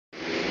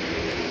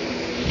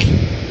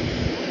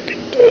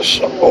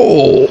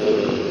So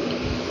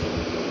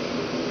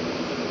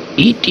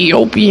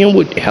Ethiopian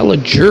with hella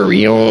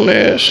jury on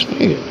ass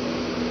nigga.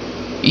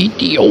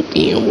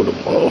 Ethiopian with a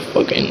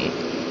motherfucking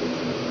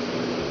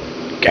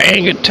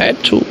gang of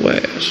tattoo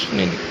ass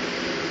nigga.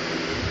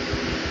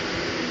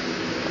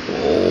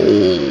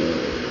 Oh,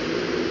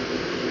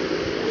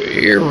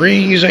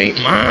 earrings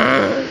ain't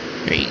mine.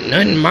 Ain't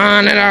nothing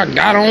mine that I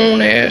got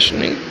on ass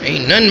nigga.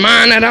 Ain't nothing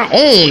mine that I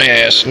own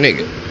ass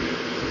nigga.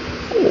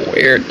 Oh,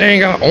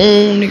 everything I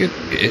own nigga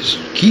is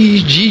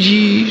Keez,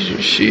 GG's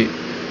and shit.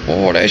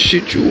 All that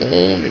shit you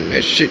own and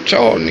that shit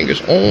y'all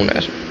niggas own,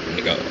 that's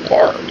nigga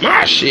part of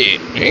my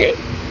shit, nigga.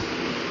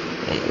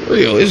 On the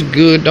real, it's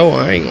good though.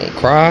 I ain't gonna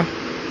cry.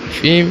 You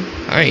feel me?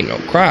 I ain't no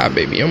cry,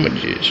 baby.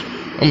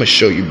 I'ma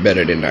show you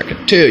better than I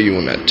can tell you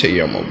when I tell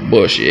you I'ma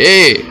bust your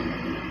head.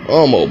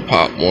 I'm gonna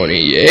pop one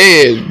in your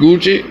ass,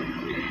 Gucci.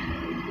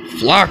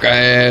 Flocker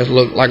ass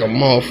look like a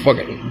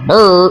motherfucking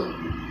bird.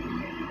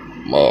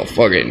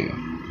 Motherfucking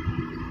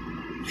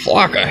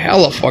Flocker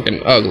hella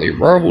fucking ugly,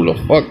 bro. Who the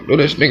fuck do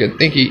this nigga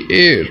think he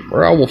is,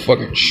 bro? I will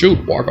fucking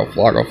shoot Waka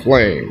Flocka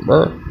Flame,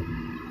 bro.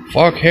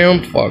 Fuck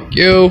him, fuck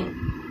you.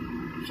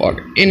 Fuck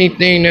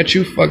anything that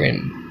you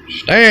fucking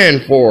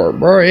stand for,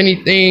 bro.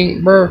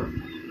 Anything, bro,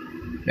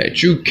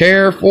 that you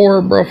care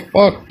for, bro.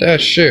 Fuck that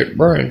shit,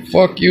 bro. And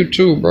fuck you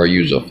too, bro.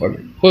 You's a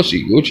fucking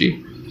pussy,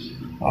 Gucci.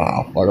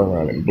 I'll fuck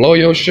around and blow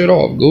your shit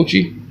off,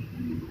 Gucci.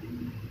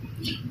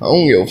 I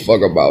don't give a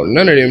fuck about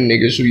none of them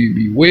niggas who you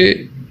be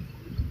with.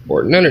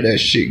 Or none of that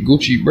shit,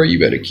 Gucci, bro. You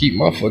better keep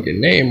my fucking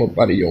name up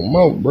out of your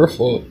mouth, bro.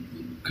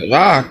 Cause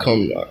I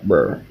come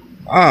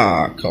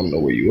to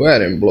where you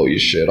at and blow your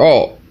shit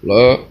off,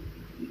 love.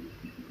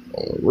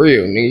 On the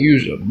real, nigga,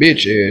 you's a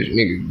bitch ass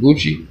nigga,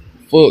 Gucci.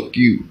 Fuck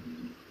you.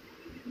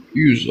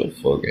 You's a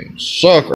fucking sucker.